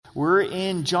We're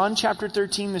in John chapter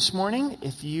 13 this morning.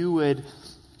 If you would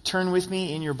turn with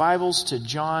me in your Bibles to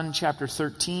John chapter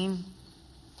 13.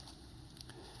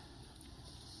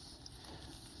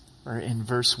 Or in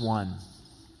verse 1.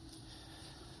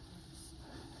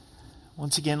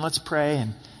 Once again, let's pray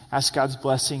and ask God's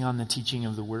blessing on the teaching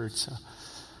of the Word. So,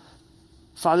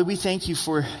 Father, we thank you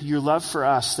for your love for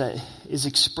us that is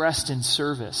expressed in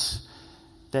service.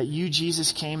 That you,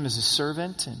 Jesus, came as a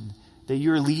servant and that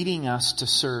you're leading us to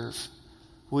serve.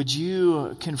 Would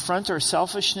you confront our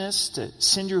selfishness, to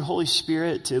send your Holy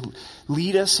Spirit to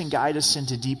lead us and guide us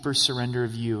into deeper surrender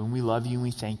of you. And we love you and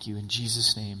we thank you. In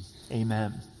Jesus' name,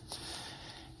 amen.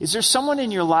 Is there someone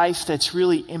in your life that's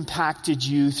really impacted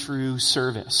you through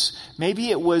service?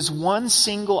 Maybe it was one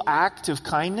single act of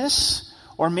kindness,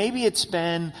 or maybe it's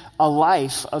been a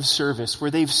life of service where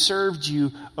they've served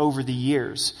you over the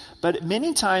years. But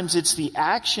many times it's the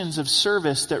actions of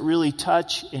service that really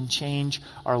touch and change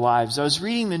our lives. I was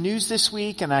reading the news this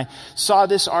week and I saw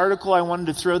this article. I wanted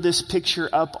to throw this picture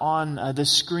up on the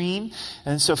screen.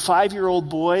 And it's a 5-year-old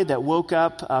boy that woke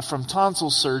up from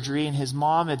tonsil surgery, and his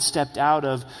mom had stepped out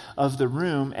of the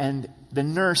room, and the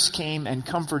nurse came and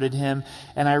comforted him,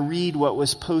 and I read what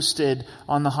was posted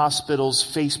on the hospital's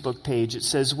Facebook page. It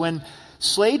says, when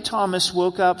Slade Thomas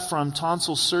woke up from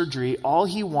tonsil surgery, all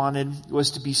he wanted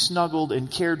was to be snuggled and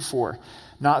cared for.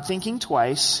 Not thinking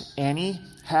twice, Annie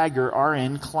Hager,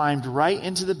 RN, climbed right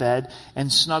into the bed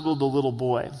and snuggled the little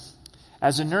boy.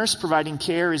 As a nurse, providing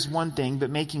care is one thing, but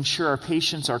making sure our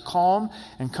patients are calm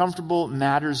and comfortable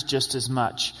matters just as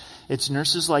much. It's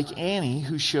nurses like Annie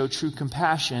who show true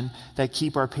compassion that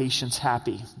keep our patients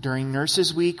happy. During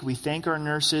Nurses Week, we thank our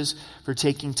nurses for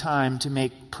taking time to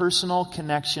make personal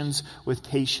connections with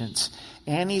patients.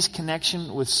 Annie's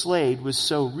connection with Slade was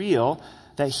so real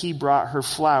that he brought her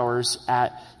flowers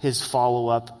at his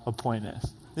follow-up appointment.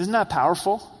 Isn't that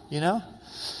powerful, you know?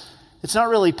 It's not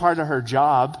really part of her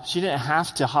job. She didn't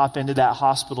have to hop into that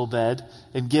hospital bed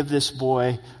and give this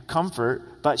boy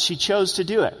comfort, but she chose to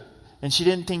do it. And she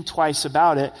didn't think twice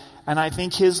about it. And I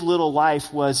think his little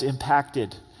life was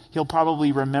impacted. He'll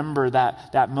probably remember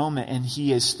that moment, and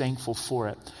he is thankful for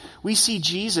it. We see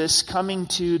Jesus coming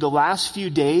to the last few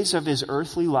days of his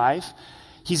earthly life.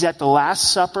 He's at the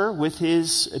Last Supper with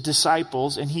his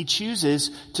disciples, and he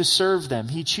chooses to serve them.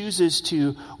 He chooses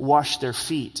to wash their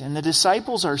feet. And the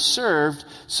disciples are served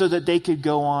so that they could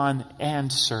go on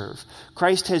and serve.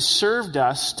 Christ has served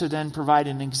us to then provide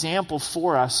an example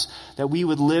for us that we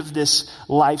would live this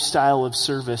lifestyle of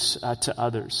service to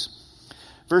others.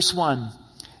 Verse 1.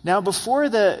 Now before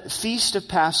the feast of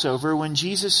Passover, when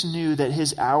Jesus knew that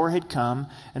his hour had come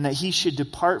and that he should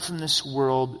depart from this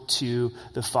world to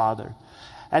the Father.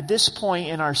 At this point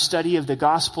in our study of the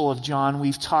Gospel of John,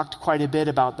 we've talked quite a bit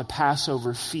about the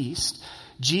Passover feast.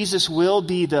 Jesus will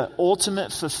be the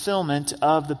ultimate fulfillment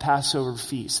of the Passover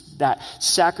feast, that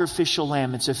sacrificial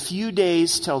lamb. It's a few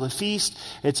days till the feast.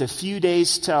 It's a few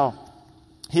days till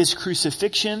his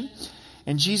crucifixion.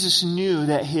 And Jesus knew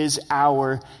that his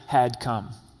hour had come.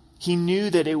 He knew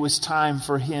that it was time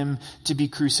for him to be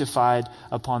crucified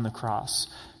upon the cross.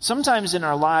 Sometimes in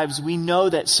our lives, we know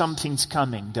that something's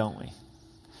coming, don't we?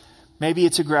 Maybe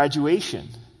it's a graduation.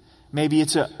 Maybe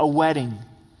it's a wedding.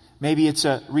 Maybe it's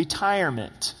a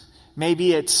retirement.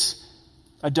 Maybe it's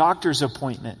a doctor's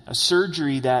appointment, a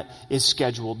surgery that is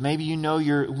scheduled. Maybe you know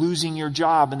you're losing your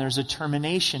job and there's a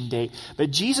termination date.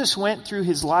 But Jesus went through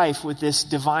his life with this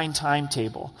divine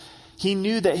timetable. He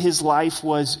knew that his life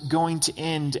was going to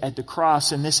end at the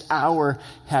cross, and this hour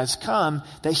has come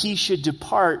that he should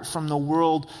depart from the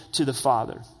world to the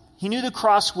Father. He knew the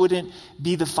cross wouldn't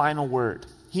be the final word.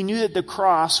 He knew that the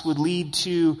cross would lead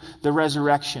to the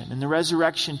resurrection, and the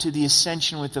resurrection to the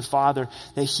ascension with the Father,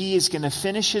 that he is going to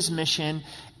finish his mission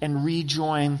and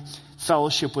rejoin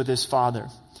fellowship with his Father.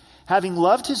 Having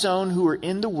loved his own who were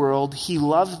in the world, he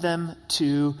loved them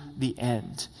to the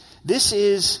end. This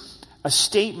is a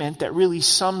statement that really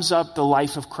sums up the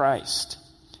life of Christ.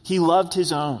 He loved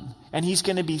his own, and he's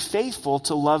going to be faithful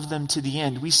to love them to the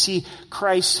end. We see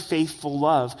Christ's faithful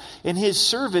love. In his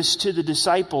service to the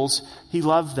disciples, he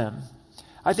loved them.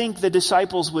 I think the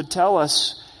disciples would tell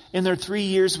us in their 3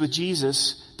 years with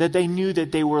Jesus that they knew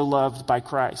that they were loved by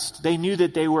Christ. They knew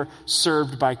that they were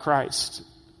served by Christ.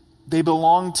 They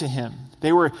belonged to him.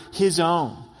 They were his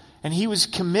own. And he was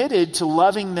committed to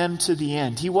loving them to the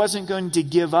end. He wasn't going to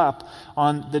give up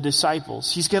on the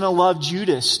disciples. He's going to love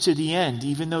Judas to the end,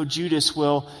 even though Judas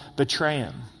will betray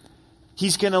him.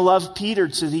 He's going to love Peter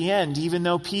to the end, even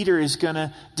though Peter is going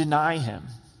to deny him.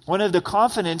 One of the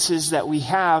confidences that we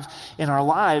have in our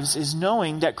lives is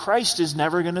knowing that Christ is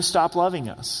never going to stop loving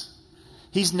us.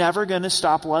 He's never going to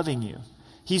stop loving you.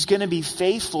 He's going to be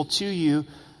faithful to you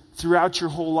throughout your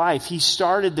whole life. He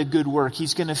started the good work.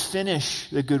 He's going to finish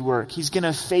the good work. He's going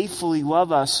to faithfully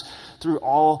love us through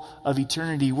all of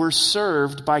eternity. We're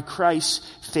served by Christ's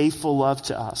faithful love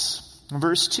to us. In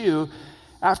verse 2,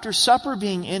 after supper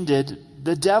being ended,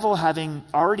 the devil having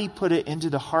already put it into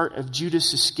the heart of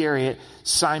Judas Iscariot,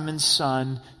 Simon's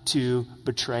son, to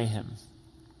betray him.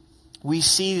 We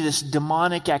see this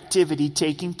demonic activity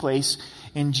taking place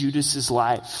in Judas's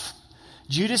life.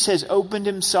 Judas has opened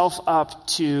himself up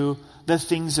to the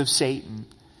things of Satan.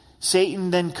 Satan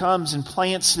then comes and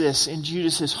plants this in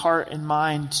Judas's heart and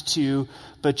mind to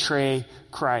betray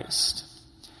Christ.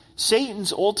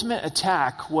 Satan's ultimate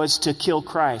attack was to kill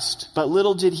Christ, but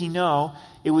little did he know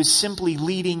it was simply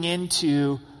leading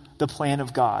into the plan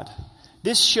of God.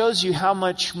 This shows you how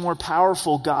much more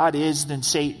powerful God is than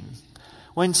Satan.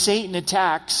 When Satan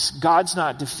attacks, God's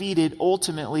not defeated.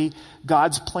 Ultimately,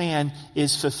 God's plan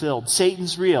is fulfilled.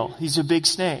 Satan's real. He's a big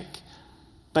snake,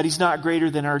 but he's not greater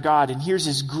than our God. And here's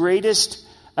his greatest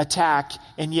attack,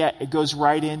 and yet it goes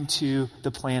right into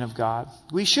the plan of God.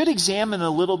 We should examine a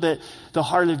little bit the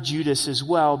heart of Judas as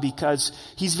well, because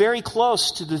he's very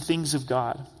close to the things of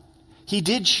God. He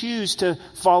did choose to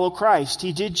follow Christ.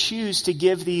 He did choose to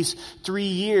give these 3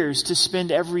 years to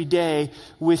spend every day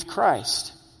with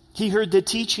Christ. He heard the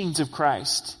teachings of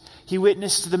Christ. He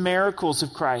witnessed the miracles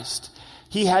of Christ.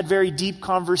 He had very deep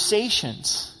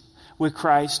conversations with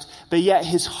Christ, but yet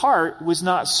his heart was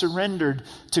not surrendered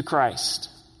to Christ.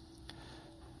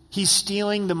 He's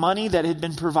stealing the money that had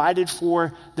been provided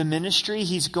for the ministry.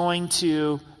 He's going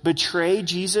to betray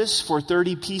Jesus for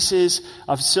 30 pieces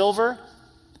of silver.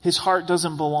 His heart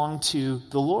doesn't belong to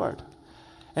the Lord.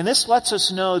 And this lets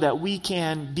us know that we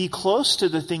can be close to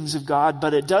the things of God,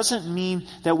 but it doesn't mean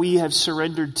that we have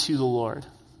surrendered to the Lord.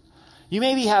 You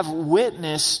maybe have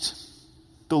witnessed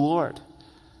the Lord.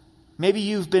 Maybe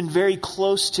you've been very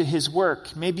close to his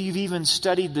work. Maybe you've even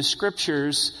studied the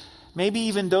scriptures. Maybe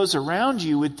even those around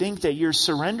you would think that you're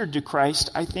surrendered to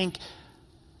Christ. I think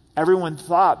everyone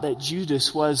thought that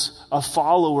Judas was a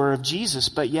follower of Jesus,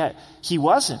 but yet he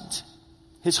wasn't.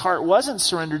 His heart wasn't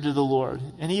surrendered to the Lord.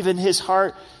 And even his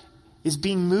heart is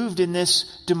being moved in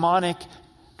this demonic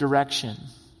direction.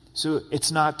 So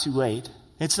it's not too late.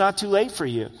 It's not too late for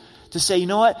you to say, you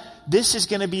know what? This is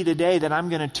going to be the day that I'm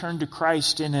going to turn to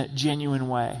Christ in a genuine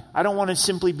way. I don't want to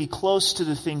simply be close to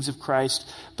the things of Christ,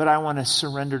 but I want to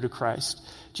surrender to Christ.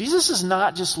 Jesus is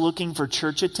not just looking for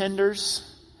church attenders.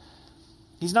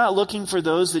 He's not looking for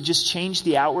those that just change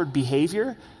the outward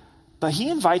behavior. But he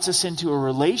invites us into a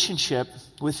relationship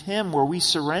with him where we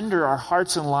surrender our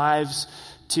hearts and lives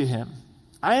to him.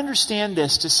 I understand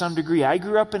this to some degree. I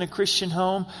grew up in a Christian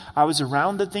home. I was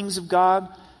around the things of God,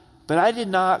 but I did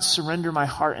not surrender my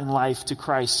heart and life to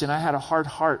Christ, and I had a hard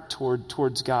heart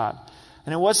towards God.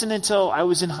 And it wasn't until I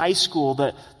was in high school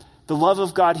that the love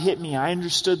of God hit me. I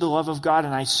understood the love of God,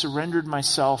 and I surrendered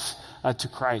myself to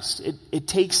Christ. It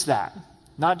takes that.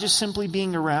 Not just simply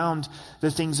being around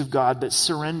the things of God, but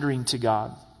surrendering to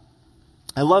God.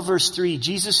 I love verse 3.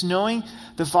 Jesus, knowing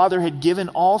the Father had given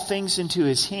all things into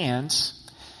his hands,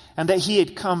 and that he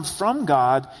had come from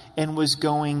God and was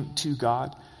going to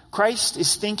God. Christ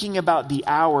is thinking about the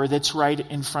hour that's right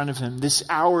in front of him, this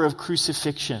hour of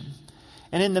crucifixion.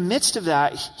 And in the midst of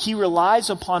that, he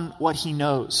relies upon what he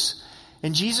knows.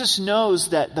 And Jesus knows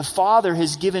that the Father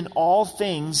has given all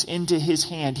things into his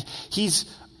hand. He's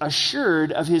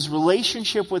assured of his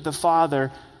relationship with the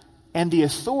Father and the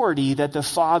authority that the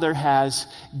Father has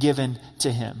given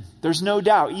to him. There's no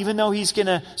doubt, even though he's going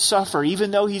to suffer, even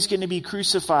though he's going to be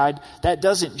crucified, that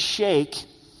doesn't shake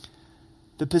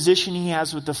the position he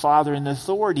has with the Father and the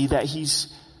authority that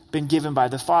he's been given by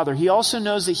the Father. He also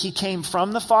knows that he came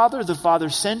from the Father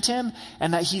sent him,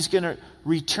 and that he's going to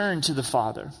return to the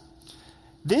Father.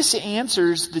 This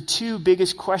answers the two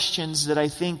biggest questions that I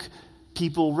think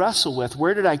people wrestle with.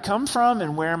 Where did I come from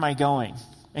and where am I going?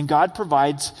 And God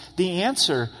provides the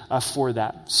answer for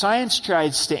that. Science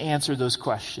tries to answer those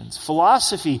questions.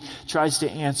 Philosophy tries to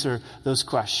answer those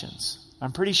questions.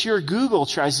 I'm pretty sure Google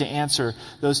tries to answer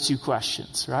those two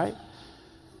questions, right?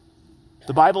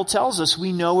 The Bible tells us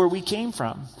we know where we came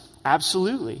from.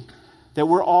 Absolutely. That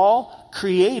we're all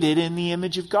created in the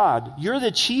image of God. You're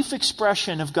the chief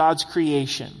expression of God's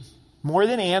creation. More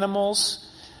than animals,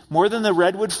 more than the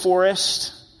redwood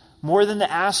forest, more than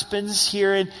the aspens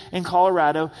here in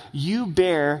Colorado, you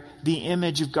bear the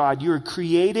image of God. You are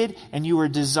created and you are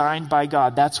designed by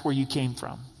God. That's where you came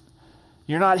from.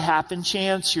 You're not happen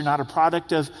chance. You're not a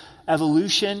product of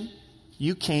evolution.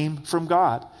 You came from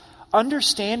God.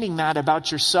 Understanding that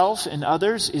about yourself and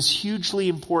others is hugely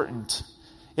important.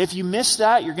 If you miss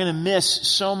that, you're going to miss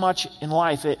so much in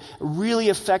life. It really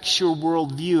affects your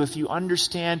worldview if you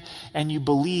understand and you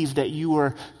believe that you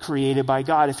were created by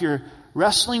God. If you're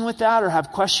wrestling with that or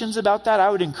have questions about that, I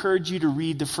would encourage you to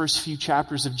read the first few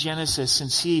chapters of Genesis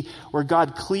and see where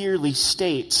God clearly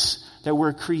states that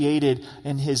we're created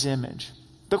in his image.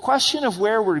 The question of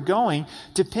where we're going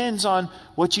depends on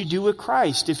what you do with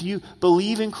Christ. If you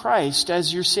believe in Christ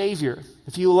as your Savior,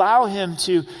 if you allow him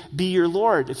to be your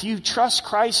Lord, if you trust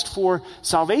Christ for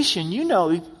salvation, you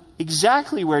know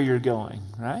exactly where you're going,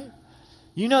 right?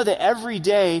 You know that every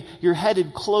day you're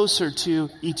headed closer to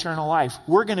eternal life.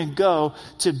 We're going to go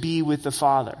to be with the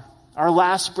Father. Our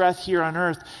last breath here on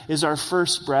earth is our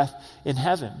first breath in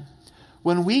heaven.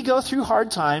 When we go through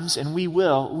hard times, and we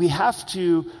will, we have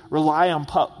to rely on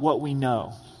what we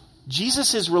know.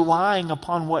 Jesus is relying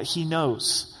upon what he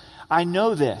knows. I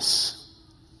know this.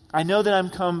 I know that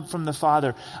I'm come from the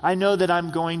Father. I know that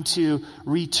I'm going to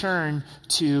return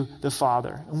to the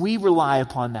Father. And we rely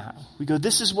upon that. We go,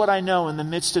 this is what I know in the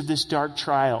midst of this dark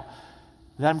trial.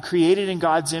 That I'm created in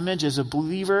God's image as a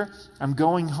believer. I'm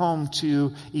going home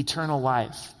to eternal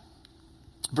life.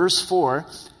 Verse 4,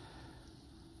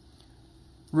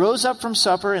 rose up from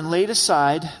supper and laid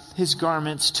aside his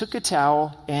garments, took a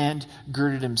towel and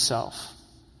girded himself.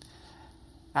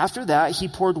 After that, he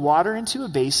poured water into a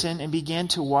basin and began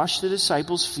to wash the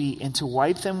disciples' feet and to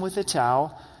wipe them with a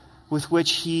towel with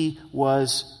which he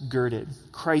was girded.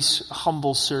 Christ's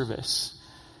humble service.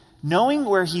 Knowing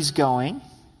where he's going,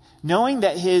 knowing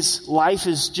that his life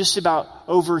is just about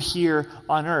over here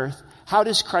on earth, how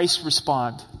does Christ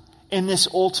respond in this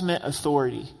ultimate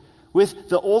authority? With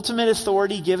the ultimate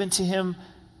authority given to him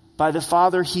by the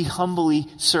Father, he humbly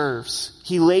serves.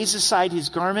 He lays aside his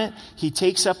garment, he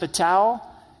takes up a towel,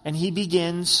 and he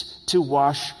begins to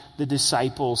wash the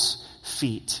disciples'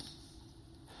 feet.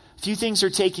 A few things are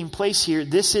taking place here.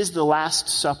 This is the Last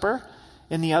Supper.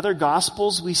 In the other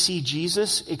Gospels, we see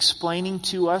Jesus explaining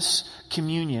to us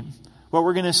communion, what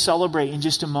we're going to celebrate in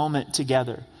just a moment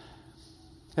together.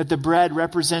 That the bread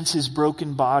represents his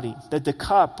broken body, that the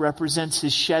cup represents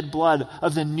his shed blood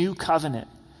of the new covenant.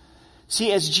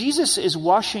 See, as Jesus is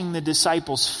washing the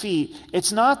disciples' feet,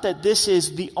 it's not that this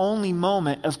is the only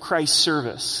moment of Christ's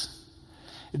service.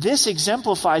 This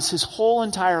exemplifies his whole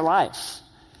entire life.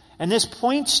 And this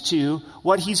points to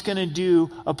what he's going to do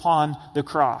upon the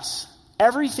cross.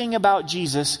 Everything about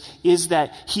Jesus is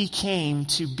that he came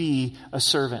to be a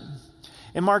servant.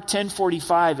 In Mark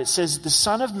 10:45, it says, the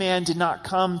Son of Man did not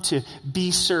come to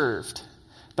be served,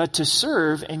 but to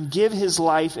serve and give his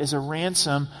life as a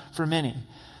ransom for many.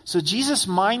 So Jesus'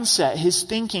 mindset, his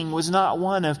thinking was not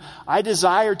one of, I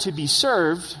desire to be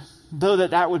served, though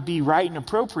that would be right and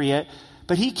appropriate,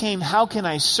 but he came, how can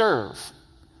I serve?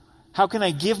 How can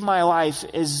I give my life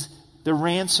as the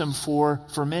ransom for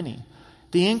many?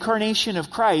 The incarnation of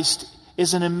Christ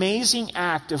is an amazing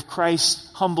act of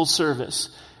Christ's humble service.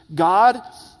 God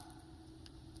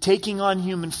taking on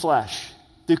human flesh,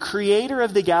 the creator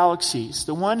of the galaxies,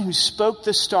 the one who spoke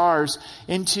the stars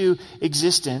into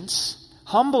existence,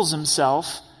 humbles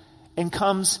himself and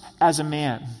comes as a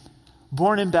man,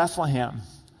 born in Bethlehem,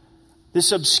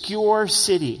 this obscure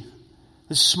city,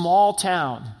 this small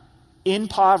town, in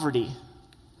poverty,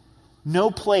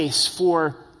 no place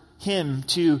for him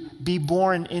to be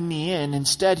born in the inn.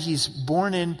 Instead, he's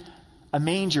born in a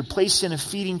manger, placed in a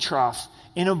feeding trough,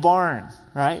 in a barn,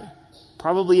 right?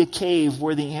 Probably a cave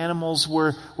where the animals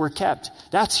were kept.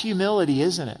 That's humility,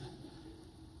 isn't it?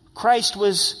 Christ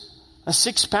was a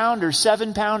 6-pounder,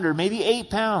 7-pounder, maybe 8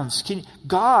 pounds.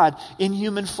 God in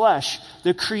human flesh,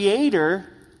 the Creator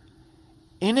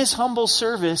in his humble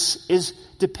service is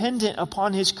dependent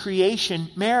upon his creation,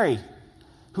 Mary,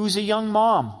 who's a young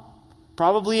mom,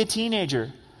 probably a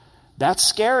teenager. That's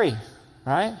scary,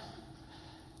 right?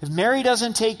 If Mary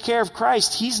doesn't take care of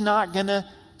Christ, he's not going to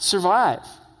survive.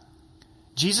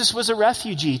 Jesus was a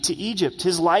refugee to Egypt.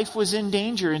 His life was in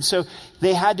danger, and so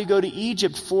they had to go to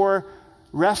Egypt for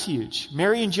refuge.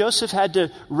 Mary and Joseph had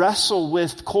to wrestle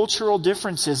with cultural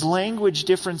differences, language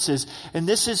differences, and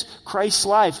this is Christ's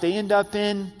life. They end up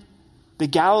in the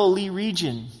Galilee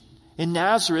region, in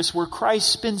Nazareth, where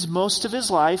Christ spends most of his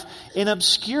life in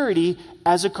obscurity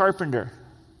as a carpenter.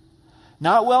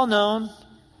 Not well known,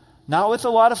 not with a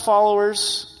lot of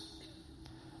followers,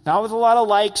 not with a lot of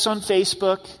likes on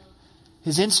Facebook.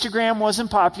 His Instagram wasn't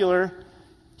popular.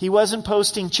 He wasn't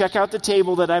posting, check out the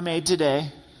table that I made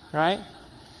today, right?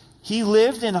 He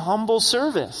lived in humble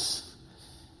service.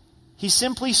 He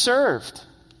simply served.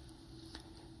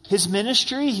 His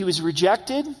ministry, he was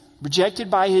rejected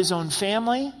by his own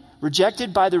family,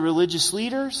 rejected by the religious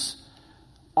leaders.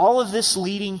 All of this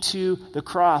leading to the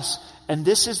cross. And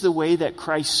this is the way that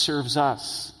Christ serves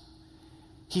us.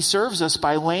 He serves us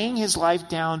by laying his life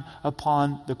down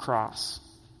upon the cross.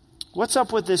 What's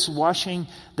up with this washing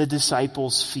the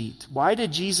disciples' feet? Why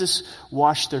did Jesus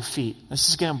wash their feet? This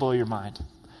is going to blow your mind.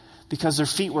 Because their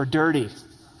feet were dirty.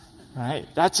 Right?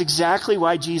 That's exactly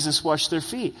why Jesus washed their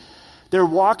feet. They're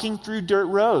walking through dirt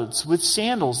roads with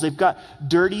sandals. They've got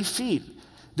dirty feet.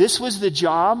 This was the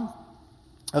job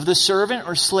of the servant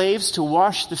or slaves to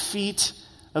wash the feet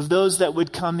of those that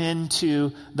would come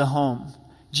into the home.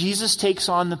 Jesus takes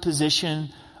on the position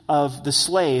of the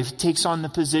slave, takes on the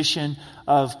position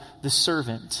of the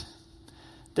servant.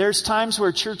 There's times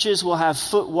where churches will have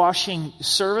foot washing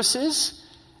services,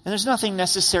 and there's nothing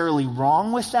necessarily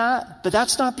wrong with that, but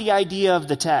that's not the idea of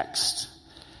the text.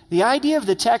 The idea of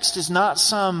the text is not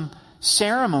some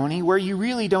ceremony where you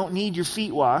really don't need your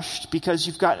feet washed because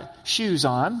you've got shoes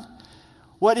on.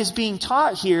 What is being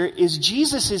taught here is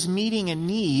Jesus is meeting a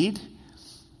need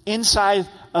inside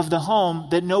of the home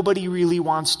that nobody really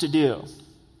wants to do.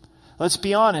 Let's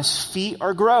be honest, feet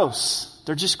are gross.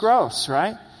 They're just gross,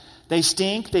 right? They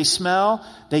stink, they smell,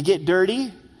 they get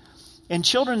dirty. In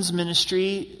children's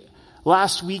ministry,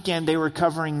 last weekend they were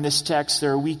covering this text.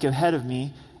 They're a week ahead of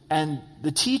me. And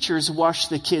the teachers washed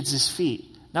the kids'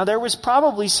 feet. Now there was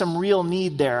probably some real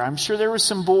need there. I'm sure there were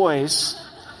some boys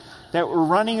that were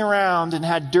running around and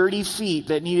had dirty feet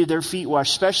that needed their feet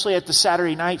washed, especially at the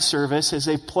Saturday night service as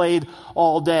they played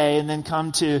all day and then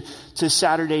come to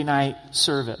Saturday night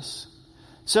service.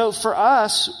 So for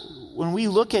us, when we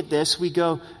look at this, we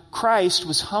go, Christ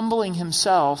was humbling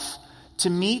himself to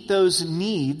meet those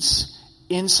needs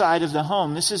inside of the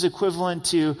home. This is equivalent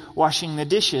to washing the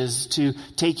dishes, to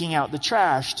taking out the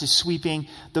trash, to sweeping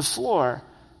the floor.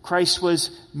 Christ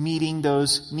was meeting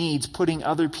those needs, putting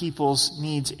other people's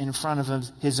needs in front of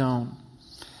his own.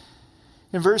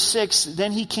 In verse 6,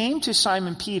 then he came to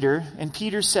Simon Peter, and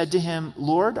Peter said to him,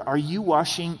 Lord, are you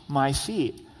washing my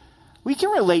feet? We can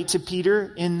relate to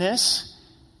Peter in this.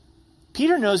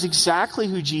 Peter knows exactly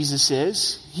who Jesus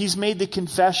is. He's made the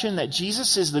confession that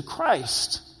Jesus is the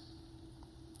Christ,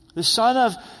 the Son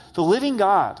of the living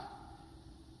God.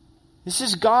 This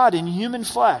is God in human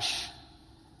flesh,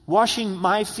 washing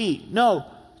my feet. No,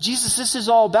 Jesus, this is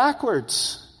all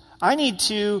backwards. I need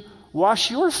to wash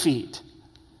your feet.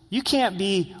 You can't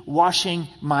be washing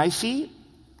my feet.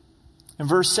 In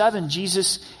verse 7,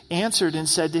 Jesus answered and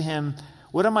said to him,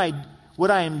 What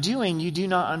I am doing you do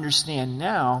not understand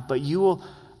now, but you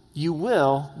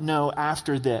will know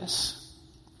after this.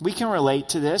 We can relate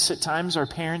to this. At times our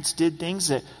parents did things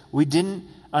that we didn't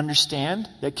understand,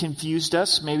 that confused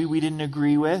us, maybe we didn't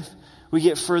agree with. We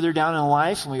get further down in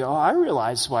life and we go, oh, I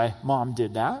realize why mom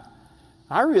did that.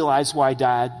 I realize why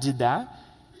dad did that.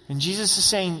 And Jesus is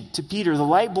saying to Peter, the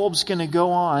light bulb's going to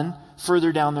go on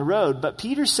further down the road. But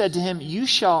Peter said to him, you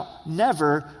shall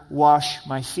never wash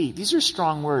my feet. These are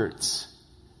strong words.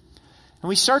 And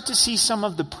we start to see some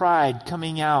of the pride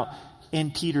coming out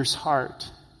in Peter's heart.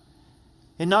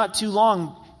 And not too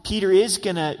long, Peter is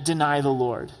going to deny the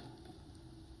Lord.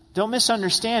 Don't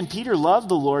misunderstand. Peter loved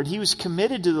the Lord. He was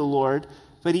committed to the Lord,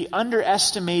 but he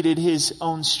underestimated his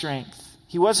own strength.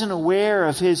 He wasn't aware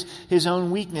of his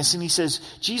own weakness. And he says,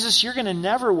 Jesus, you're going to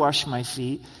never wash my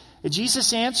feet. And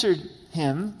Jesus answered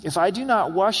him, if I do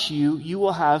not wash you, you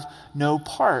will have no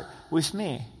part with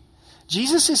me.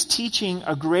 Jesus is teaching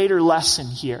a greater lesson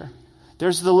here.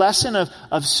 There's the lesson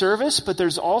of service, but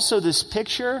there's also this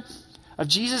picture of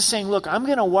Jesus saying, look, I'm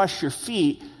going to wash your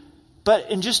feet,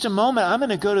 but in just a moment, I'm going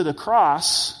to go to the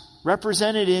cross,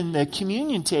 represented in the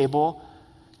communion table,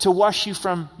 to wash you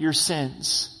from your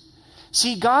sins.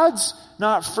 See, God's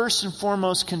not first and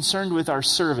foremost concerned with our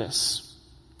service.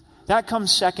 That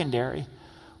comes secondary.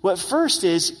 What first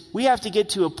is, we have to get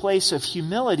to a place of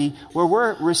humility where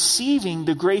we're receiving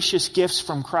the gracious gifts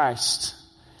from Christ.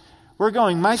 We're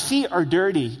going, my feet are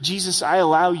dirty. Jesus, I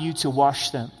allow you to wash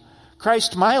them.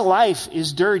 Christ, my life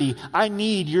is dirty. I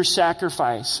need your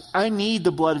sacrifice. I need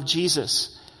the blood of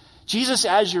Jesus. Jesus,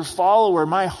 as your follower,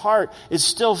 my heart is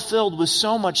still filled with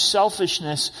so much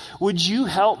selfishness. Would you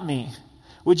help me?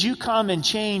 Would you come and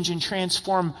change and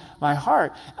transform my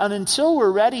heart? And until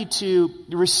we're ready to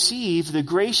receive the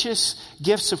gracious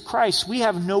gifts of Christ, we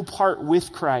have no part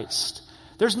with Christ.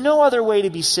 There's no other way to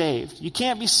be saved. You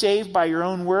can't be saved by your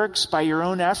own works, by your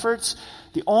own efforts.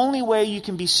 The only way you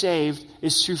can be saved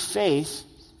is through faith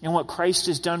in what Christ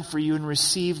has done for you and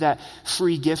receive that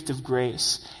free gift of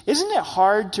grace. Isn't it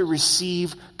hard to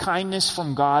receive kindness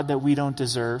from God that we don't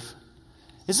deserve?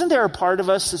 Isn't there a part of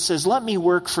us that says, let me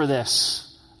work for this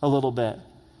a little bit?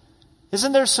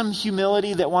 Isn't there some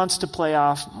humility that wants to play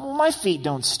off, well, my feet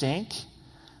don't stink.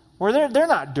 Or they're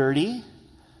not dirty.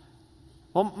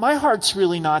 Well, my heart's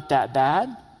really not that bad.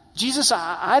 Jesus,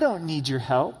 I don't need your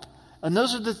help. And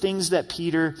those are the things that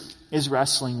Peter is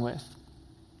wrestling with.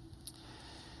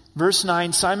 Verse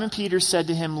 9, Simon Peter said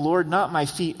to him, Lord, not my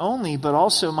feet only, but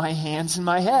also my hands and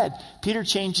my head. Peter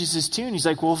changes his tune. He's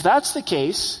like, well, if that's the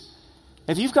case,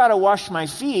 if you've got to wash my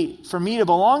feet for me to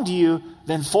belong to you,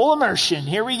 then full immersion.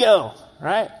 Here we go,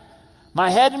 right? My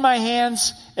head and my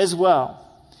hands as well.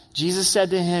 Jesus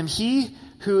said to him, he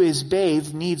who is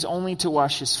bathed needs only to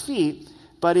wash his feet,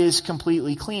 but is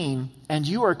completely clean. And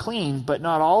you are clean, but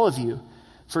not all of you.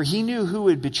 For he knew who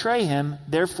would betray him.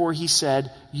 Therefore he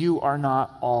said, you are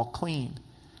not all clean.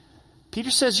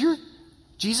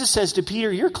 Jesus says to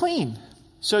Peter, you're clean.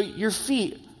 So your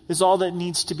feet is all that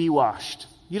needs to be washed.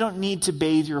 You don't need to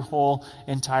bathe your whole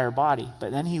entire body.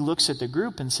 But then he looks at the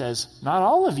group and says, not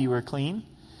all of you are clean.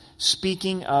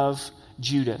 Speaking of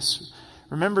Judas.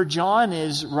 Remember, John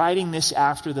is writing this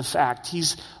after the fact.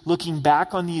 He's looking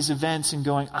back on these events and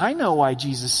going, I know why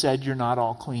Jesus said you're not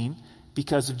all clean,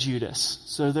 because of Judas.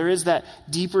 So there is that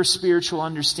deeper spiritual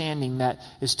understanding that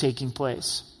is taking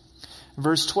place.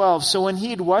 Verse 12, so when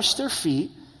he had washed their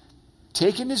feet,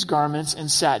 taken his garments,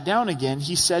 and sat down again,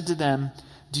 he said to them,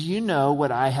 do you know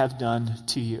what I have done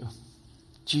to you?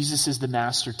 Jesus is the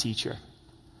master teacher.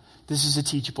 This is a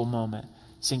teachable moment.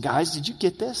 Saying, guys, did you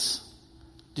get this?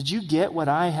 Did you get what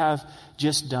I have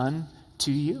just done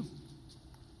to you?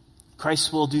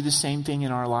 Christ will do the same thing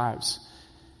in our lives.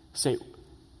 Say,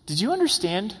 did you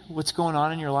understand what's going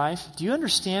on in your life? Do you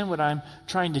understand what I'm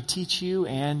trying to teach you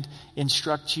and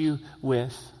instruct you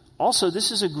with? Also,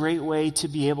 this is a great way to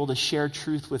be able to share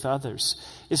truth with others,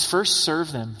 is first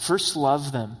serve them, first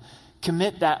love them,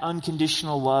 commit that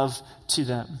unconditional love to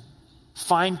them.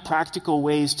 Find practical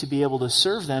ways to be able to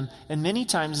serve them, and many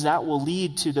times that will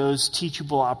lead to those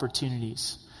teachable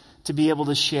opportunities to be able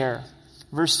to share.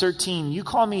 Verse 13, you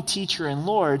call me teacher and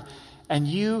Lord, and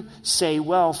you say,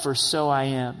 well, for so I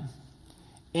am.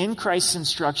 In Christ's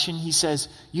instruction, he says,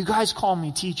 you guys call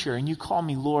me teacher and you call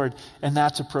me Lord, and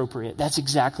that's appropriate. That's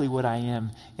exactly what I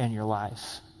am in your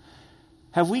life.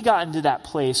 Have we gotten to that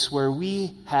place where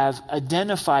we have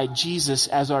identified Jesus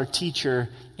as our teacher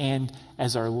and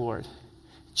as our Lord?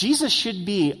 Jesus should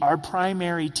be our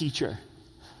primary teacher.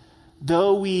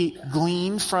 Though we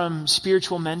glean from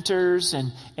spiritual mentors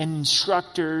and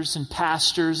instructors and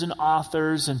pastors and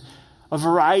authors and a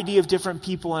variety of different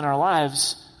people in our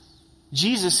lives,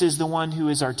 Jesus is the one who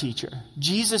is our teacher.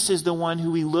 Jesus is the one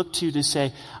who we look to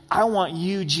say, I want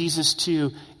you, Jesus,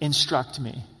 to instruct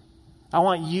me. I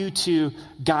want you to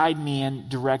guide me and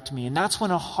direct me. And that's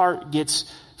when a heart gets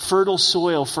fertile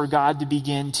soil for God to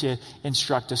begin to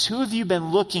instruct us. Who have you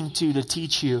been looking to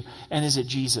teach you? And is it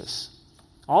Jesus?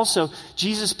 Also,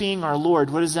 Jesus being our Lord,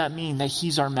 what does that mean? That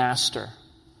he's our master.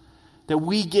 That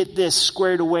we get this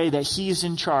squared away, that he's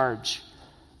in charge.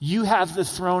 You have the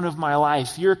throne of my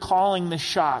life. You're calling the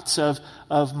shots of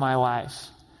my life.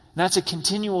 And that's a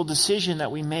continual decision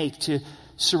that we make to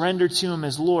surrender to him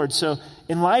as Lord. So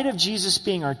in light of Jesus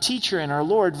being our teacher and our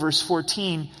Lord, verse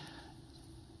 14,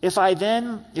 if I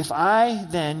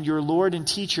then, your Lord and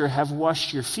teacher, have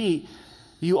washed your feet,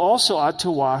 you also ought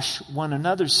to wash one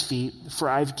another's feet, for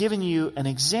I've given you an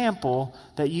example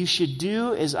that you should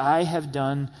do as I have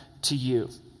done to you.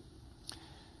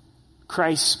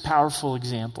 Christ's powerful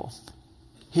example.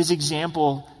 His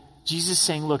example, Jesus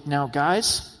saying, look, now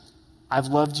guys, I've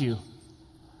loved you.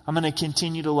 I'm going to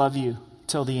continue to love you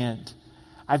till the end.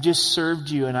 I've just served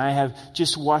you and I have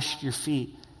just washed your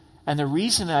feet. And the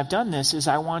reason I've done this is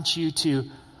I want you to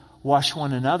wash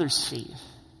one another's feet.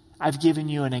 I've given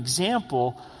you an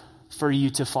example for you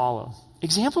to follow.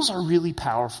 Examples are really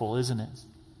powerful, isn't it?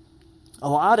 A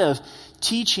lot of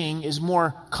teaching is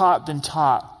more caught than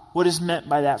taught. What is meant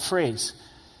by that phrase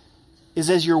is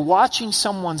as you're watching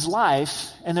someone's life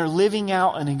and they're living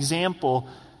out an example,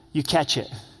 you catch it.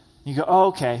 You go, oh,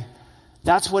 okay,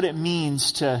 that's what it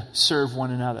means to serve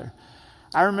one another.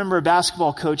 I remember a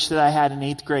basketball coach that I had in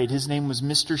 8th grade. His name was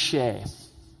Mr. Shea.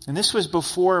 And this was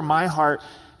before my heart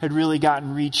had really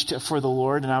gotten reached for the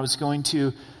Lord, and I was going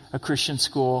to a Christian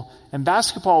school. And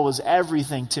basketball was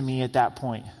everything to me at that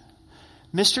point.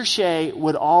 Mr. Shea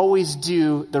would always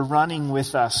do the running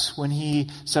with us when he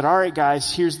said, all right,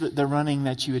 guys, here's the running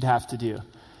that you would have to do.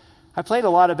 I played a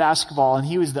lot of basketball, and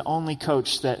he was the only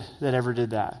coach that ever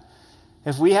did that.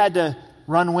 If we had to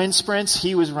run wind sprints,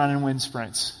 he was running wind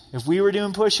sprints. If we were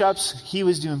doing push-ups, he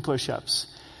was doing push-ups.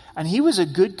 And he was a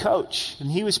good coach,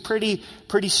 and he was pretty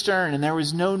stern, and there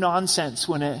was no nonsense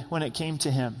when it came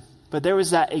to him. But there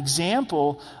was that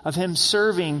example of him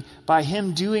serving by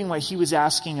him doing what he was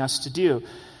asking us to do.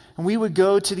 And And we would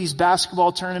go to these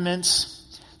basketball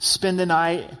tournaments, spend the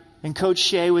night, and Coach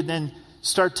Shea would then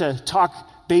start to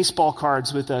talk baseball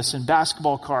cards with us and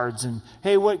basketball cards. And,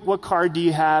 hey, what card do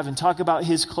you have? And talk about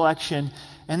his collection.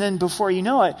 And then before you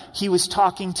know it, he was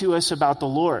talking to us about the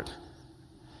Lord.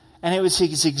 And it was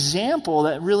his example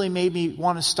that really made me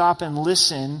want to stop and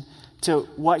listen to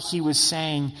what he was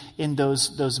saying in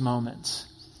those moments.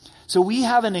 So we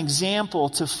have an example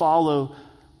to follow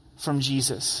from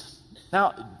Jesus.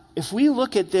 Now, if we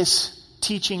look at this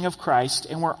teaching of Christ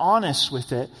and we're honest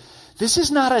with it, this is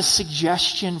not a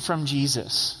suggestion from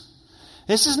Jesus.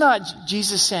 This is not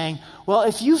Jesus saying, well,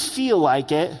 if you feel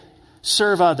like it,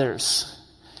 serve others.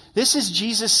 This is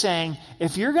Jesus saying,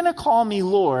 if you're going to call me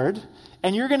Lord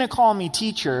and you're going to call me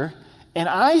teacher and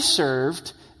I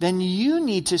served, then you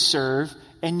need to serve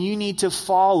and you need to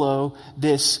follow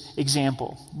this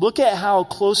example. Look at how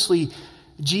closely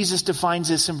Jesus defines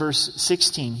this in verse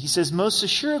 16. He says, most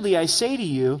assuredly I say to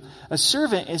you, a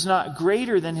servant is not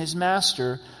greater than his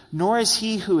master, nor is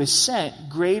he who is sent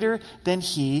greater than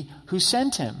he who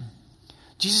sent him.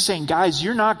 Jesus is saying, guys,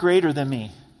 you're not greater than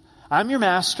me. I'm your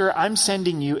master. I'm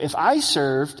sending you. If I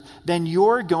served, then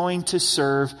you're going to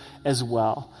serve as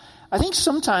well. I think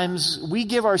sometimes we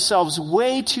give ourselves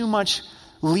way too much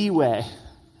leeway.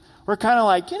 We're kind of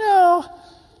like,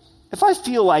 if I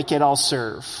feel like it, I'll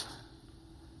serve.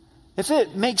 If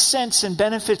it makes sense and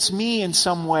benefits me in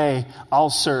some way, I'll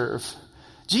serve.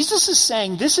 Jesus is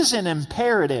saying this is an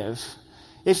imperative.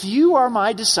 If you are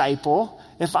my disciple,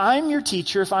 if I'm your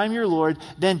teacher, if I'm your Lord,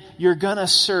 then you're going to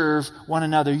serve one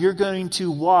another. You're going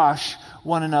to wash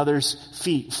one another's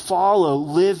feet. Follow,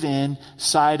 live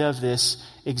inside of this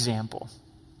example.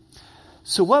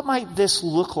 So what might this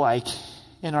look like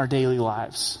in our daily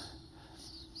lives?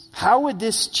 How would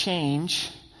this change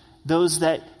those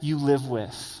that you live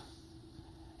with?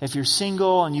 If you're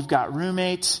single and you've got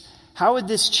roommates, how would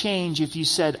this change if you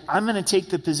said, I'm going to take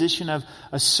the position of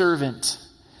a servant?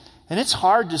 And it's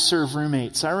hard to serve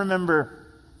roommates. I remember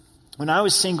when I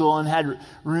was single and had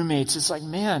roommates, it's like,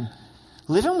 man,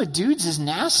 living with dudes is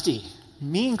nasty,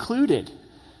 me included.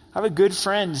 I have a good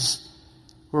friends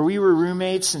where we were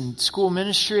roommates in school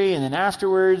ministry and then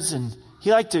afterwards, and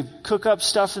he liked to cook up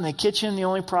stuff in the kitchen. The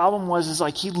only problem was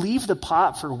he'd leave the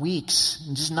pot for weeks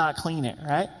and just not clean it,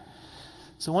 right?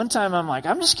 So one time I'm like,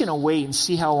 I'm just going to wait and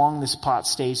see how long this pot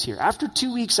stays here. After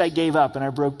 2 weeks, I gave up and I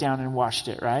broke down and washed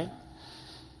it, right?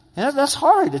 And that's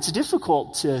hard. It's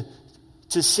difficult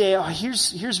to say, oh,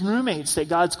 here's roommates that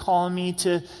God's calling me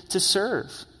to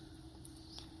serve.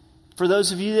 For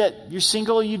those of you that you're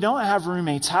single, you don't have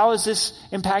roommates, how is this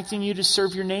impacting you to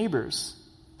serve your neighbors?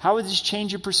 How would this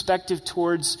change your perspective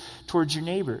towards your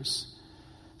neighbors?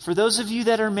 For those of you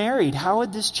that are married, how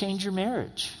would this change your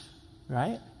marriage,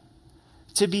 right?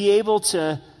 To be able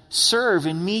to serve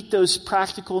and meet those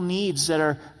practical needs that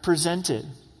are presented.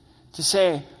 To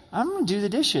say, I'm going to do the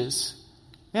dishes.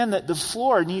 Man, the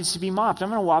floor needs to be mopped. I'm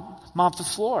going to mop the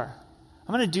floor.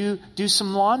 I'm going to do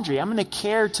some laundry. I'm going to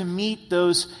care to meet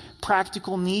those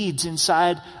practical needs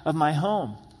inside of my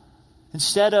home.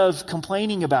 Instead of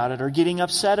complaining about it or getting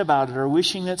upset about it or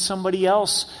wishing that somebody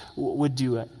else would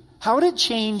do it. How would it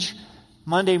change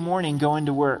Monday morning going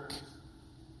to work?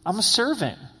 I'm a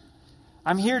servant.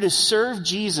 I'm here to serve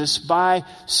Jesus by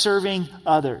serving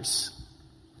others.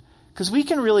 Because we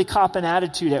can really cop an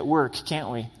attitude at work,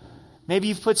 can't we? Maybe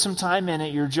you've put some time in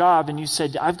at your job and you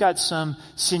said, I've got some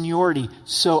seniority,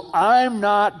 so I'm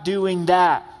not doing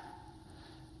that.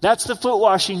 That's the foot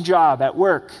washing job at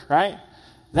work, right?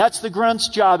 That's the grunt's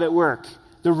job at work.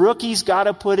 The rookie's got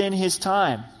to put in his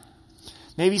time.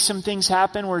 Maybe some things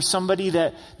happen where somebody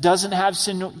that doesn't have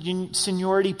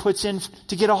seniority puts in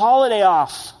to get a holiday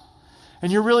off.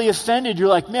 And you're really offended. You're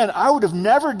like, man, I would have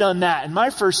never done that in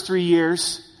my first 3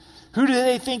 years. Who do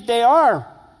they think they are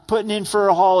putting in for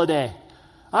a holiday?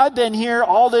 I've been here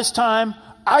all this time.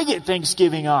 I get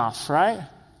Thanksgiving off, right?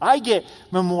 I get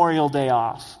Memorial Day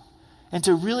off. And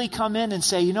to really come in and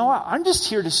say, you know what? I'm just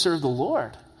here to serve the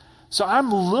Lord. So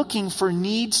I'm looking for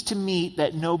needs to meet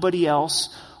that nobody else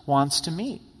wants to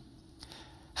meet.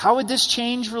 How would this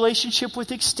change relationship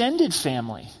with extended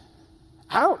family?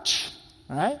 Ouch,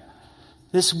 right?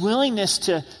 This willingness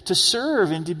to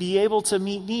serve and to be able to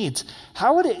meet needs.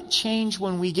 How would it change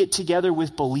when we get together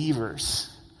with believers?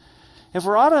 If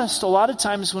we're honest, a lot of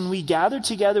times when we gather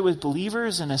together with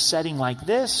believers in a setting like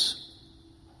this,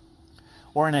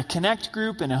 or in a connect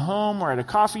group, in a home, or at a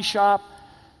coffee shop,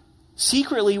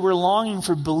 secretly we're longing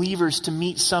for believers to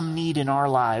meet some need in our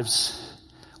lives.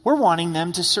 We're wanting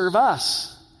them to serve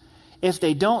us. If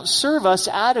they don't serve us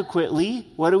adequately,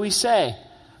 what do we say?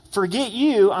 Forget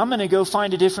you, I'm going to go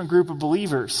find a different group of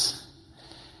believers.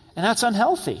 And that's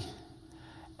unhealthy.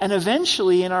 And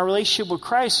eventually in our relationship with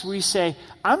Christ, we say,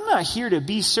 I'm not here to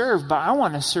be served, but I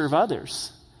want to serve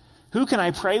others. Who can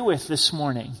I pray with this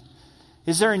morning?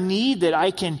 Is there a need that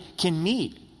I can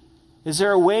meet? Is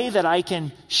there a way that I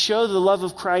can show the love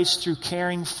of Christ through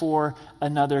caring for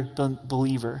another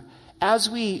believer? As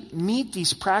we meet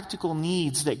these practical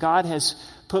needs that God has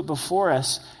put before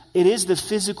us, it is the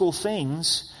physical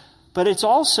things, but it's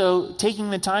also taking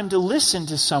the time to listen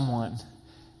to someone.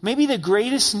 Maybe the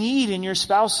greatest need in your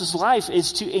spouse's life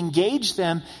is to engage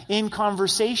them in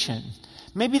conversation.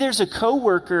 Maybe there's a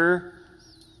coworker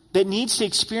that needs to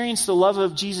experience the love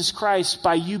of Jesus Christ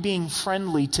by you being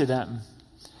friendly to them.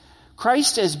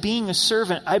 Christ, as being a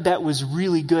servant, I bet was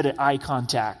really good at eye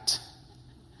contact.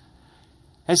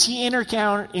 As he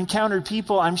encountered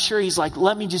people, I'm sure he's like,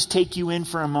 let me just take you in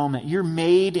for a moment. You're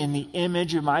made in the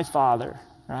image of my Father,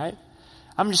 right?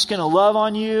 I'm just going to love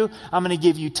on you. I'm going to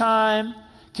give you time.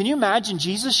 Can you imagine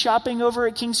Jesus shopping over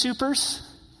at King Soopers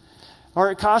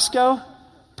or at Costco?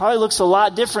 Probably looks a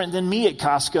lot different than me at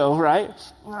Costco, right?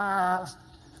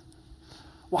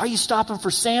 Why are you stopping for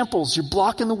samples? You're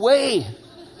blocking the way.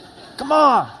 Come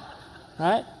on,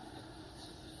 right?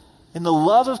 And the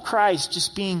love of Christ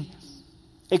just being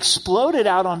exploded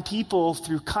out on people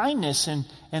through kindness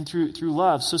and through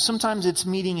love. So sometimes it's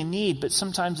meeting a need, but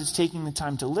sometimes it's taking the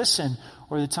time to listen,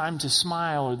 or the time to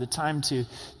smile, or the time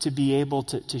to be able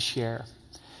to share.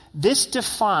 This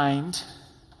defined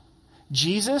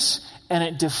Jesus, and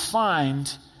it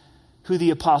defined who the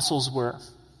apostles were.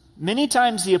 Many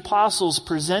times the apostles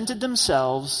presented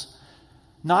themselves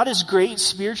not as great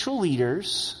spiritual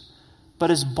leaders, but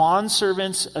as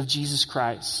bondservants of Jesus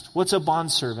Christ. What's a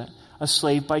bondservant? A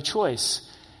slave by choice.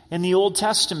 In the Old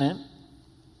Testament,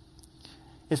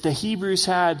 if the Hebrews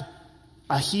had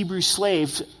a Hebrew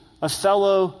slave, a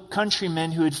fellow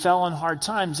countryman who had fell on hard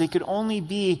times, they could only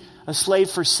be a slave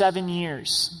for 7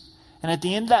 years. And at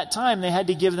the end of that time, they had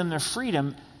to give them their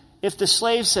freedom. If the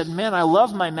slave said, man, I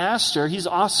love my master, he's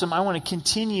awesome, I want to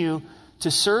continue to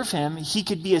serve him, he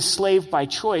could be a slave by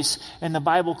choice, and the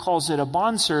Bible calls it a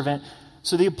bondservant.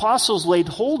 So the apostles laid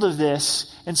hold of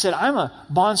this and said, I'm a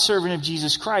bondservant of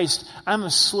Jesus Christ. I'm a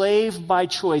slave by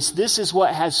choice. This is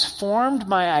what has formed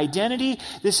my identity.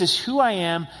 This is who I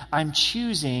am. I'm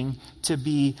choosing to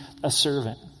be a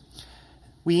servant.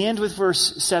 We end with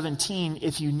verse 17.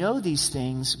 If you know these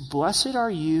things, blessed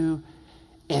are you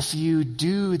if you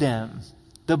do them.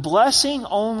 The blessing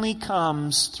only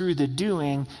comes through the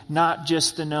doing, not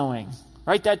just the knowing.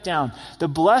 Write that down. The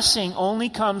blessing only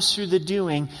comes through the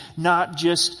doing, not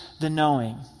just the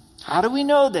knowing. How do we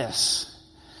know this?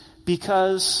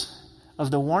 Because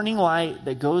of the warning light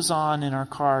that goes on in our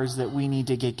cars that we need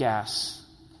to get gas.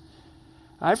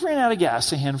 I've ran out of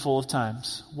gas a handful of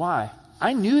times. Why?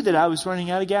 I knew that I was running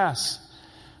out of gas.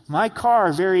 My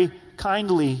car very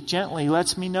kindly, gently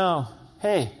lets me know,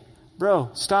 hey, bro,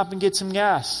 stop and get some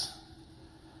gas.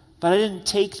 But I didn't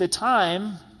take the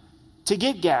time to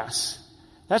get gas.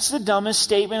 That's the dumbest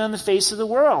statement on the face of the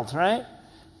world, right?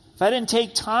 If I didn't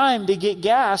take time to get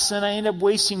gas, then I end up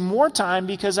wasting more time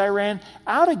because I ran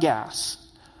out of gas.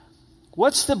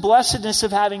 What's the blessedness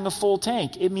of having a full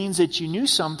tank? It means that you knew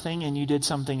something and you did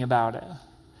something about it.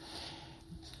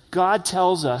 God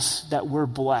tells us that we're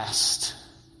blessed.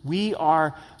 We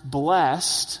are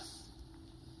blessed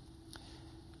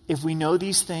if we know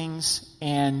these things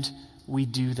and we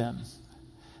do them.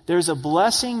 There's a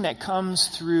blessing that comes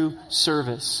through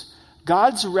service.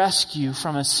 God's rescue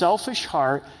from a selfish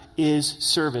heart is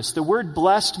service. The word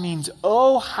blessed means,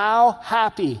 oh, how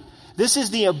happy. This is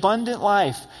the abundant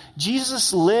life.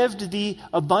 Jesus lived the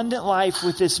abundant life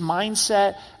with this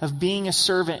mindset of being a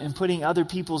servant and putting other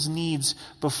people's needs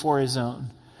before his own.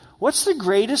 What's the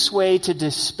greatest way to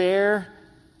despair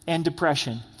and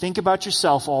depression? Think about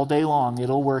yourself all day long.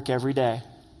 It'll work every day.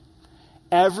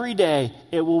 Every day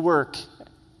it will work.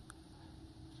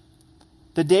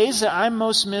 The days that I'm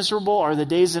most miserable are the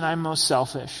days that I'm most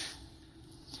selfish.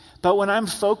 But when I'm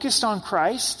focused on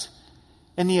Christ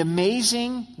and the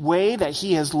amazing way that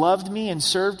he has loved me and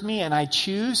served me, and I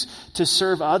choose to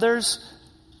serve others,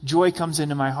 joy comes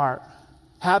into my heart.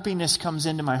 Happiness comes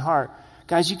into my heart.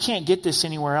 Guys, you can't get this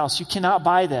anywhere else. You cannot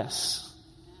buy this.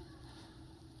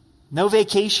 No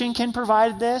vacation can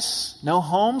provide this. No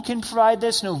home can provide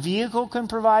this. No vehicle can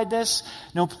provide this.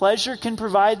 No pleasure can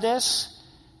provide this.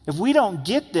 If we don't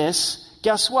get this,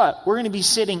 guess what? We're going to be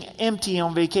sitting empty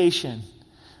on vacation.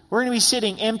 We're going to be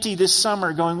sitting empty this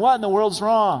summer going, what in the world's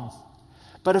wrong?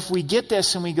 But if we get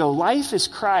this and we go, life is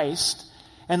Christ,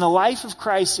 and the life of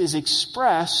Christ is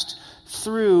expressed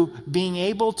through being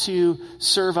able to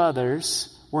serve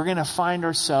others, we're going to find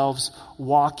ourselves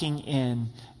walking in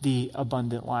the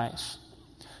abundant life.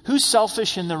 Who's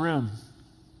selfish in the room?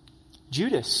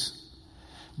 Judas.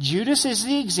 Judas is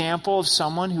the example of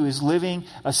someone who is living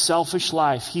a selfish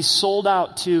life. He's sold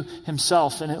out to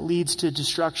himself, and it leads to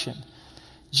destruction.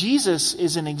 Jesus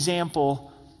is an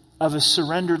example of a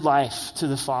surrendered life to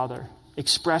the Father,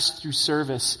 expressed through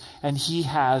service, and he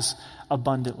has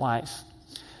abundant life.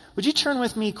 Would you turn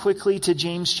with me quickly to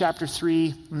James chapter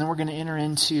 3, and then we're going to enter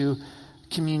into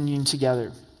communion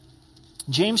together.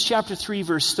 James chapter 3,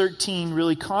 verse 13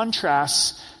 really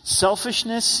contrasts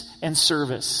selfishness and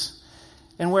service.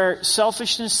 And where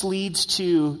selfishness leads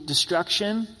to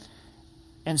destruction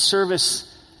and service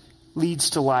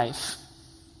leads to life.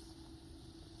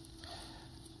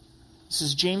 This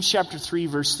is James chapter 3,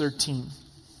 verse 13.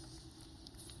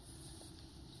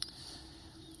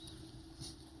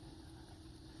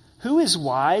 Who is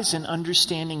wise and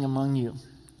understanding among you?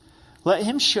 Let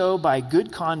him show by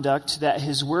good conduct that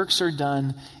his works are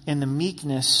done in the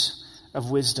meekness of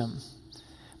wisdom.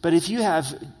 But if you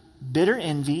have bitter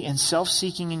envy and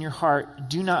self-seeking in your heart,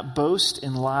 do not boast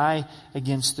and lie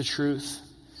against the truth.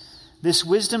 This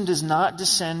wisdom does not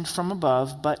descend from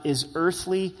above, but is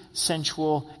earthly,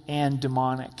 sensual, and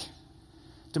demonic.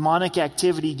 Demonic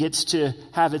activity gets to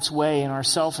have its way in our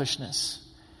selfishness.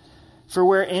 For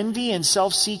where envy and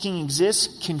self-seeking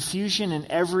exists, confusion and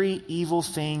every evil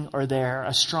thing are there.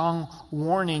 A strong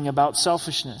warning about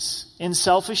selfishness. In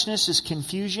selfishness is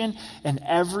confusion and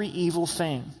every evil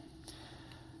thing.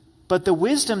 But the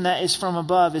wisdom that is from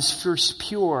above is first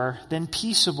pure, then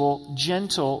peaceable,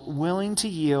 gentle, willing to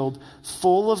yield,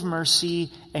 full of mercy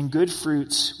and good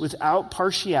fruits, without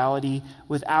partiality,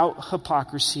 without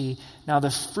hypocrisy. Now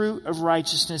the fruit of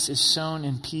righteousness is sown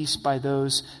in peace by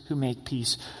those who make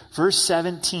peace. Verse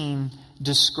 17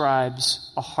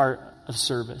 describes a heart of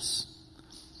service.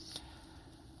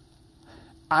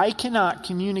 I cannot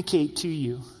communicate to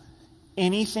you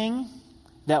anything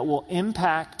that will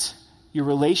impact your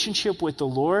relationship with the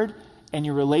Lord and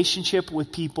your relationship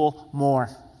with people more.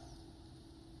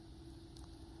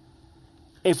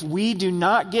 If we do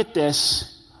not get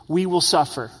this, we will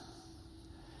suffer.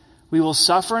 We will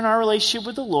suffer in our relationship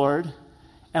with the Lord,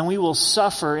 and we will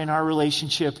suffer in our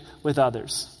relationship with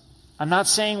others. I'm not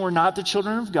saying we're not the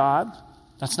children of God.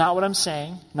 That's not what I'm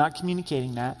saying. I'm not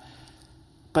communicating that.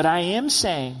 But I am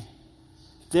saying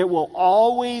there will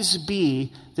always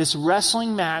be this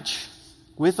wrestling match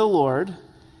with the Lord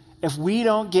if we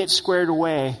don't get squared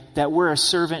away that we're a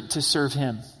servant to serve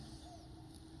him.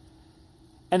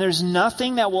 And there's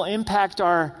nothing that will impact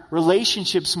our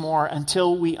relationships more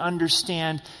until we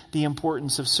understand the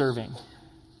importance of serving.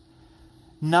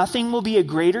 Nothing will be a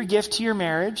greater gift to your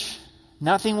marriage.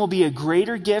 Nothing will be a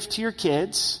greater gift to your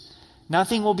kids.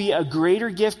 Nothing will be a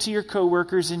greater gift to your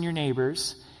coworkers and your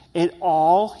neighbors. It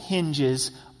all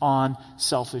hinges on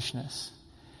selfishness.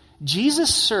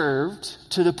 Jesus served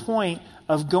to the point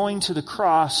of going to the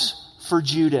cross for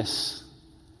Judas.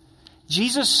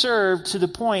 Jesus served to the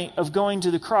point of going to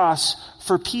the cross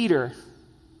for Peter.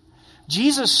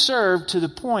 Jesus served to the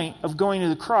point of going to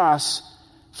the cross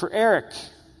for Eric.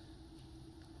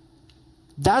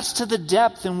 That's to the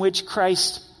depth in which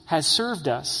Christ has served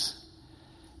us.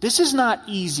 This is not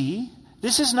easy.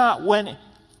 This is not when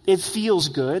it feels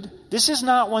good. This is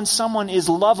not when someone is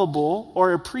lovable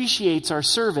or appreciates our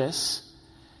service.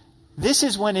 This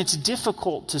is when it's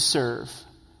difficult to serve.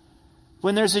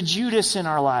 When there's a Judas in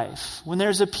our life, when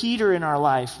there's a Peter in our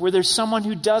life, where there's someone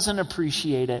who doesn't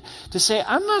appreciate it, to say,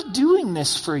 I'm not doing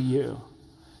this for you.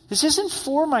 This isn't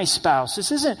for my spouse.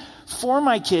 This isn't for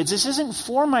my kids. This isn't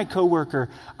for my coworker.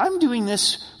 I'm doing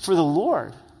this for the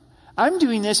Lord. I'm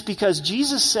doing this because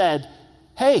Jesus said,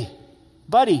 hey,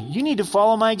 buddy, you need to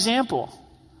follow my example.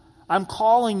 I'm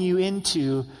calling you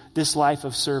into this life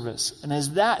of service. And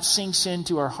as that sinks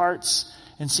into our hearts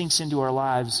and sinks into our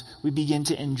lives, we begin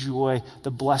to enjoy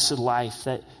the blessed life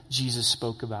that Jesus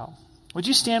spoke about. Would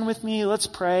you stand with me? Let's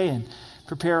pray and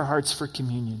prepare our hearts for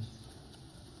communion.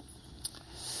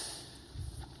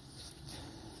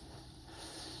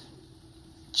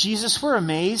 Jesus, we're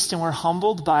amazed and we're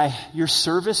humbled by your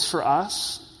service for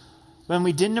us. When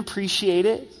we didn't appreciate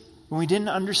it, when we didn't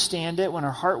understand it, when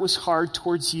our heart was hard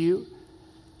towards you,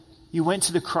 you went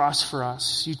to the cross for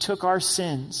us. You took our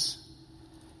sins.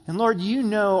 And Lord, you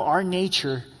know our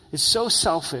nature is so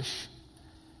selfish.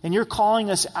 And you're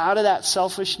calling us out of that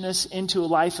selfishness into a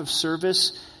life of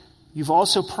service. You've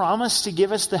also promised to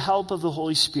give us the help of the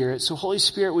Holy Spirit. So Holy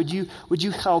Spirit, would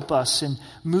you help us and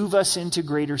move us into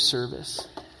greater service?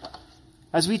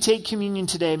 As we take communion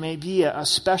today, may it be a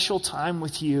special time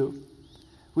with you.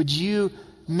 Would you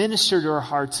minister to our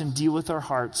hearts and deal with our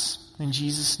hearts? In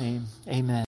Jesus' name, amen.